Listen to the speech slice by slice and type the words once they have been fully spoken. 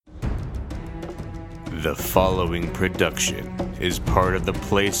The following production is part of the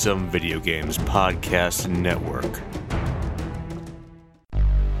Play Some Video Games podcast network.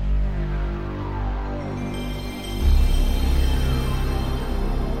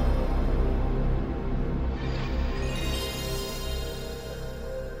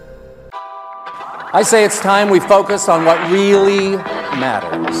 I say it's time we focus on what really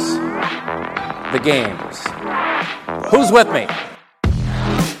matters. The games. Who's with me?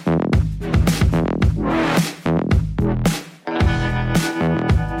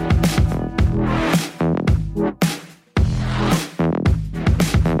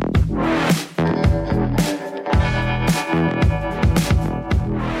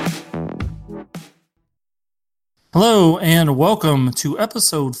 Hello and welcome to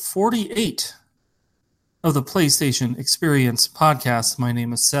episode 48 of the PlayStation Experience podcast. My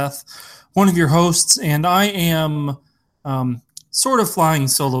name is Seth, one of your hosts, and I am sort of flying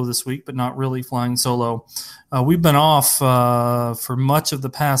solo this week, but not really flying solo. We've been off for much of the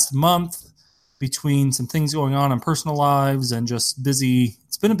past month between some things going on in personal lives and just busy.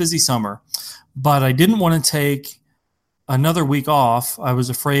 It's been a busy summer, but I didn't want to take another week off. I was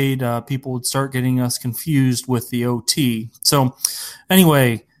afraid people would start getting us confused with the OT. So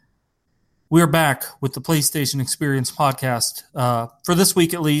anyway, we're back with the PlayStation Experience podcast for this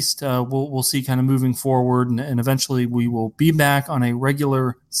week at least. We'll see kind of moving forward, and eventually we will be back on a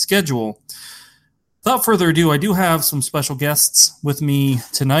regular schedule. Without further ado, I do have some special guests with me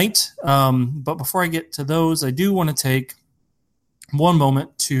tonight. But before I get to those, I do want to take one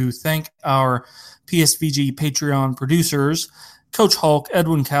moment to thank our PSVG Patreon producers, Coach Hulk,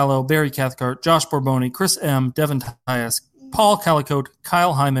 Edwin Callow, Barry Cathcart, Josh Borboni, Chris M., Devin Tyus, Paul Calicote,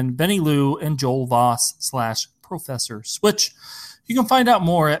 Kyle Hyman, Benny Lou, and Joel Voss / Professor Switch. You can find out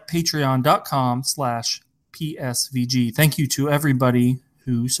more at patreon.com/PSVG. Thank you to everybody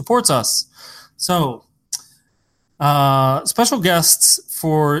who supports us. So, special guests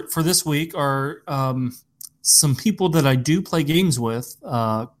for this week are some people that I do play games with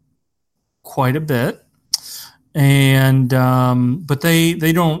quite a bit. And but they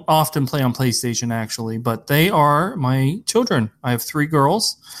don't often play on PlayStation actually, but they are my children. I have 3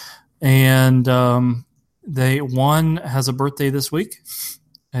 girls, and one has a birthday this week,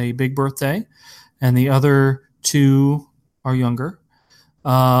 a big birthday, and the other 2 are younger.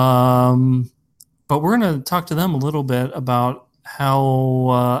 But we're going to talk to them a little bit about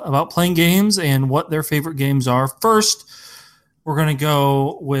how about playing games and what their favorite games are. First, we're going to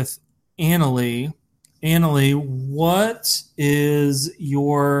go with Annalie. Annalie, what is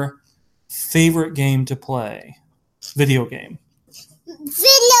your favorite game to play? Video game.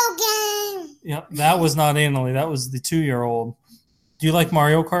 Video game. Yep, that was not Annalie. That was the 2-year-old. Do you like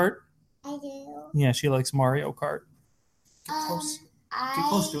Mario Kart? I do. Yeah, she likes Mario Kart. Get close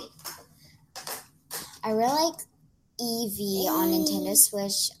to it. I really like Eevee on Nintendo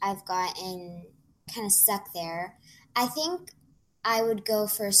Switch. I've gotten kind of stuck there. I think I would go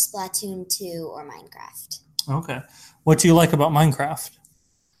for Splatoon 2 or Minecraft. Okay. What do you like about Minecraft?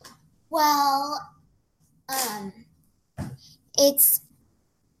 Well, it's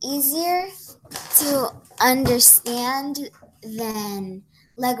easier to understand than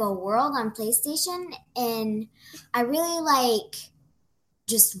Lego World on PlayStation, and I really like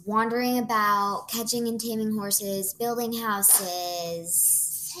just wandering about, catching and taming horses, building houses.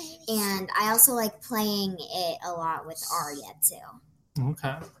 And I also like playing it a lot with Arya too.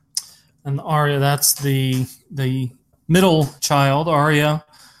 Okay. And Arya, that's the middle child. Arya,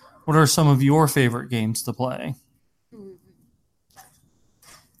 what are some of your favorite games to play?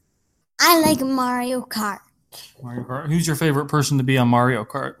 I like Mario Kart. Mario Kart. Who's your favorite person to be on Mario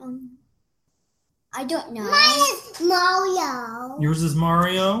Kart? I don't know. Mine is Mario. Yours is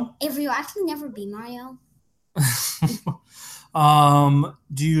Mario? Avery, I can never be Mario. What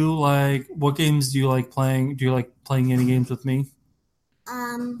games do you like playing? Do you like playing any games with me?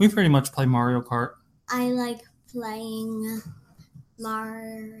 We pretty much play Mario Kart. I like playing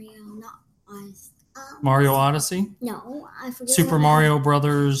Mario Odyssey? No, I forget. Super Mario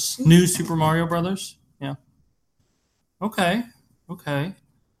Brothers, new Super Mario Brothers? Yeah. Okay.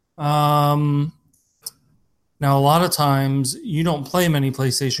 Now, a lot of times you don't play many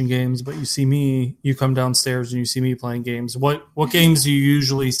PlayStation games, but you come downstairs and you see me playing games. What games do you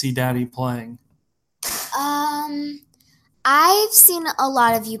usually see Daddy playing? I've seen a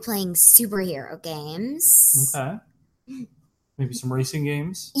lot of you playing superhero games. Okay. Maybe some racing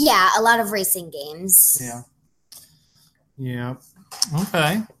games? Yeah, a lot of racing games. Yeah.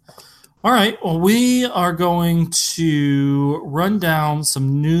 Okay. All right. Well, we are going to run down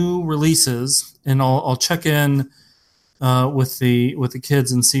some new releases, and I'll check in with the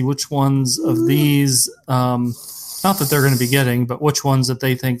kids and see which ones of these, not that they're going to be getting, but which ones that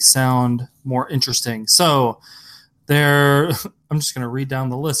they think sound more interesting. So I'm just going to read down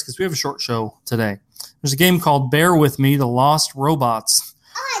the list because we have a short show today. There's a game called Bear With Me, The Lost Robots.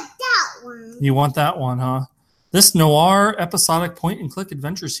 I like that one. You want that one, huh? This noir episodic point-and-click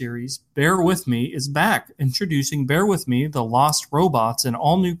adventure series, Bear With Me, is back, introducing Bear With Me, The Lost Robots, an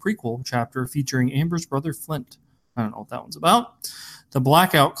all-new prequel chapter featuring Amber's brother Flint. I don't know what that one's about. The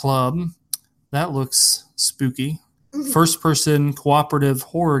Blackout Club. That looks spooky. First-person cooperative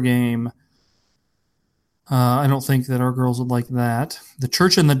horror game. I don't think that our girls would like that. The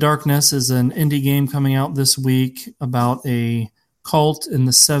Church in the Darkness is an indie game coming out this week about a cult in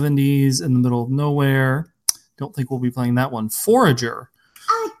the 70s in the middle of nowhere. Don't think we'll be playing that one. Forager.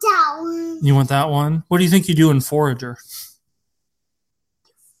 I like that one. You want that one? What do you think you do in Forager?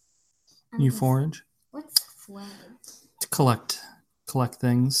 You forage? What's forage? To collect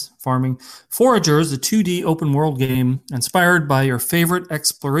things, farming. Forager is a 2D open world game inspired by your favorite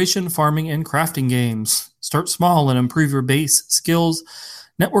exploration, farming, and crafting games. Start small and improve your base skills,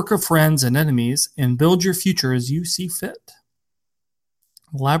 network of friends and enemies, and build your future as you see fit.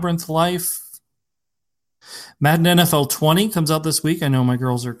 Labyrinth Life. Madden NFL 20 comes out this week. I know my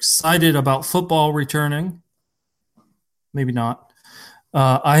girls are excited about football returning. Maybe not.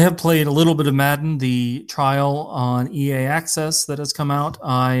 I have played a little bit of Madden, the trial on EA Access that has come out.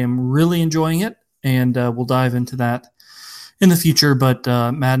 I am really enjoying it, and we'll dive into that in the future, but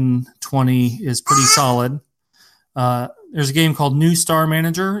Madden 20 is pretty solid. There's a game called New Star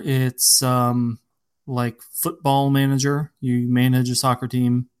Manager. It's like Football Manager. You manage a soccer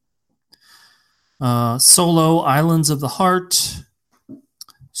team. Solo, Islands of the Heart,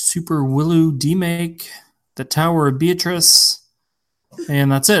 Super Willow Demake, The Tower of Beatrice,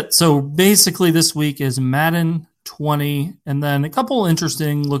 and that's it. So basically this week is Madden 20, and then a couple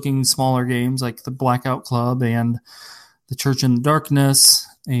interesting looking smaller games like the Blackout Club and the Church in the Darkness,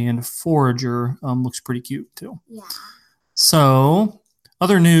 and Forager looks pretty cute too. Yeah. So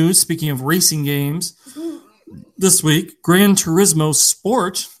other news, speaking of racing games, this week, Gran Turismo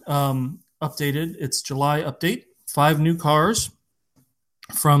Sport updated its July update. 5 new cars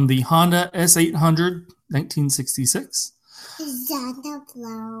from the Honda S800 1966. Is that the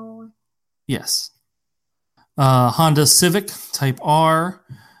blow? Yes. Honda Civic Type R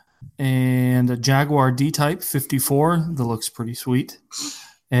and a Jaguar D-Type 54 that looks pretty sweet.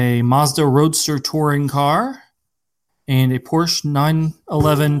 A Mazda Roadster touring car and a Porsche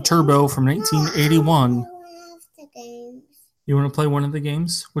 911 Turbo from 1981. You want to play one of the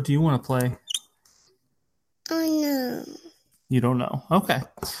games? What do you want to play? Oh, no. You don't know. Okay.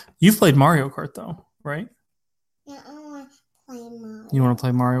 You've played Mario Kart, though, right? Yeah, I want to play Mario. You want to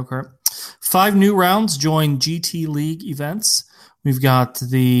play Mario Kart? 5 new rounds join GT League events. We've got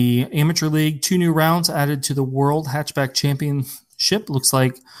the Amateur League, 2 new rounds added to the World Hatchback Championship. Looks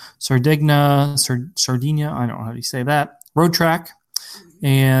like Sardinia, I don't know how to say that, Road Track,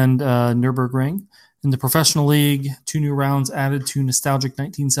 and Nürburgring. In the Professional League, 2 new rounds added to Nostalgic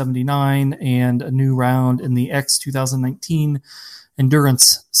 1979 and a new round in the X 2019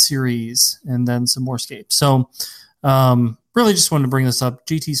 Endurance Series, and then some more escapes. So really just wanted to bring this up.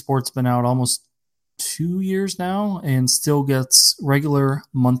 GT Sport's been out almost 2 years now and still gets regular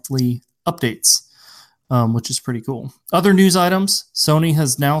monthly updates, which is pretty cool. Other news items, Sony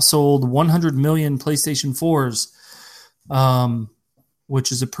has now sold 100 million PlayStation 4s,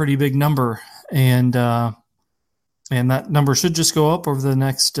 which is a pretty big number. And that number should just go up over the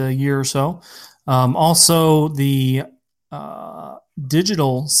next year or so. Also, the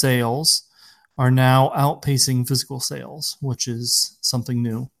digital sales are now outpacing physical sales, which is something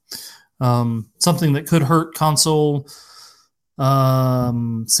new. Something that could hurt console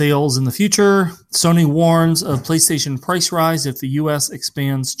sales in the future. Sony warns of PlayStation price rise if the U.S.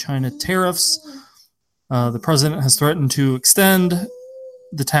 expands China tariffs. The president has threatened to extend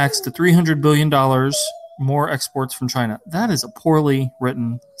the tax to $300 billion, more exports from China. That is a poorly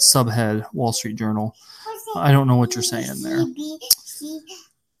written subhead, Wall Street Journal. I don't know what you're saying there.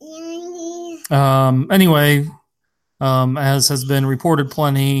 Anyway, as has been reported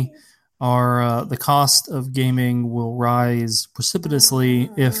plenty, the cost of gaming will rise precipitously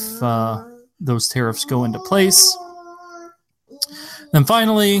if those tariffs go into place. And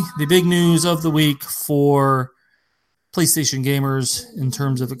finally, the big news of the week for PlayStation gamers in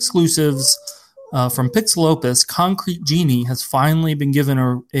terms of exclusives from Pixel Opus, Concrete Genie has finally been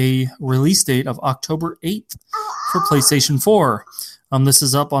given a release date of October 8th for PlayStation 4. This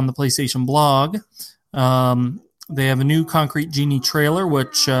is up on the PlayStation blog. They have a new Concrete Genie trailer,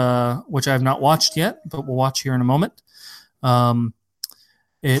 which I have not watched yet, but we'll watch here in a moment.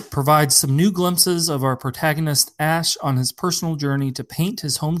 It provides some new glimpses of our protagonist Ash on his personal journey to paint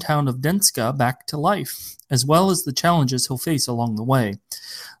his hometown of Denska back to life, as well as the challenges he'll face along the way.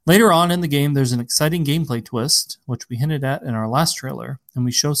 Later on in the game, there's an exciting gameplay twist, which we hinted at in our last trailer, and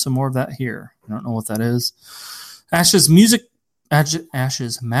we show some more of that here. I don't know what that is. Ash's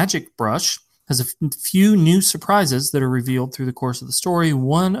magic brush has a few new surprises that are revealed through the course of the story,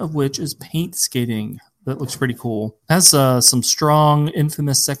 one of which is paint skating. That looks pretty cool. Has some strong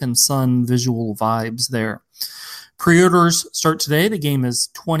Infamous Second Son visual vibes there. Pre-orders start today. The game is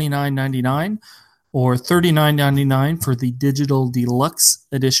 $29.99 or $39.99 for the digital deluxe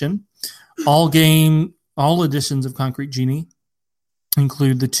edition. All editions of Concrete Genie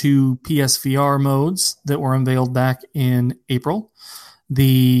include the 2 PSVR modes that were unveiled back in April.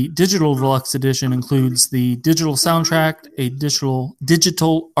 The digital deluxe edition includes the digital soundtrack, a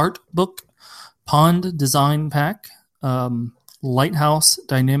digital art book, pond design pack, lighthouse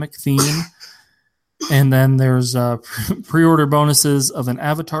dynamic theme, and then there's pre-order bonuses of an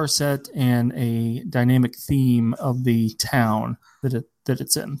avatar set and a dynamic theme of the town that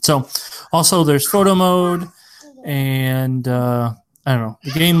it's in. So also there's photo mode, and I don't know,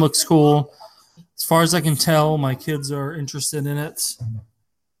 the game looks cool. As far as I can tell, my kids are interested in it.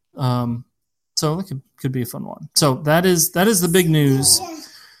 So it could be a fun one. So that is the big news.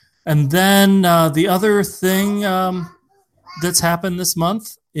 And then the other thing that's happened this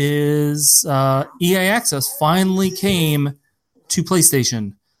month is EA Access finally came to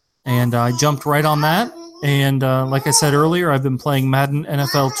PlayStation. And I jumped right on that. And like I said earlier, I've been playing Madden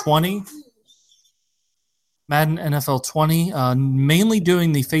NFL 20. Mainly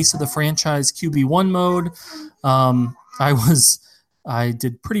doing the face of the franchise QB1 mode. I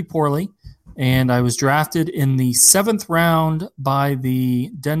did pretty poorly. And I was drafted in the 7th round by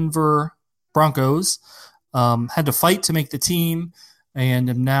the Denver Broncos. Had to fight to make the team, and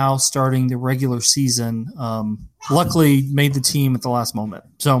am now starting the regular season. Luckily, made the team at the last moment.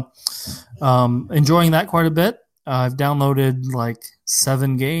 So, enjoying that quite a bit. I've downloaded like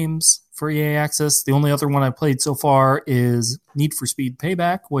 7 games for EA Access. The only other one I've played so far is Need for Speed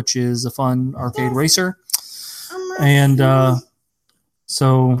Payback, which is a fun arcade racer. And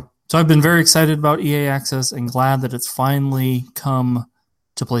so I've been very excited about EA Access and glad that it's finally come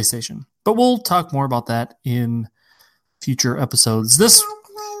to PlayStation. But we'll talk more about that in future episodes.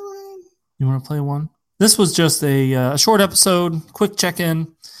 You want to play one? This was just a short episode, quick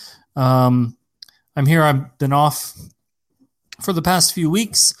check-in. I'm here. I've been off for the past few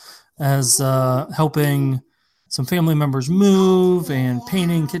weeks as helping some family members move and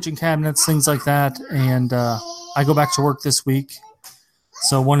painting kitchen cabinets, things like that. And I go back to work this week.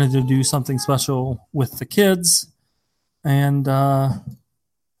 So I wanted to do something special with the kids. And I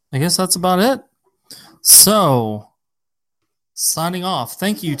guess that's about it. So, signing off.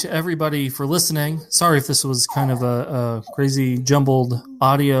 Thank you to everybody for listening. Sorry if this was kind of a crazy jumbled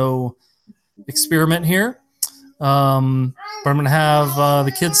audio experiment here. But I'm going to have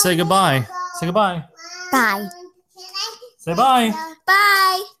the kids say goodbye. Say goodbye. Bye. Say bye.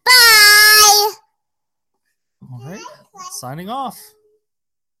 Bye. Bye. All right. Signing off.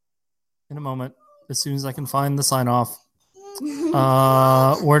 In a moment, as soon as I can find the sign off.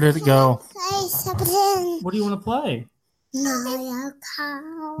 Where did it go? What do you want to play? Mario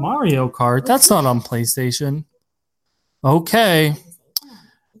Kart. Mario Kart? That's not on PlayStation. Okay.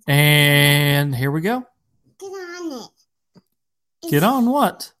 And here we go. Get on it. Get on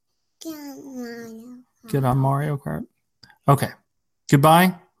what? Get on Mario Kart. Get on Mario Kart. Okay.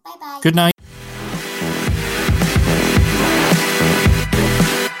 Goodbye. Bye-bye. Good night.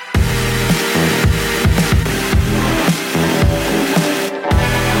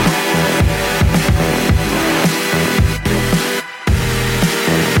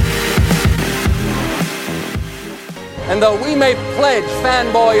 And though we may pledge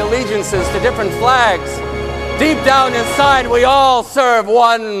fanboy allegiances to different flags, deep down inside we all serve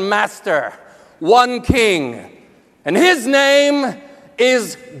one master, one king. And his name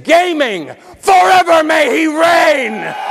is gaming. Forever may he reign!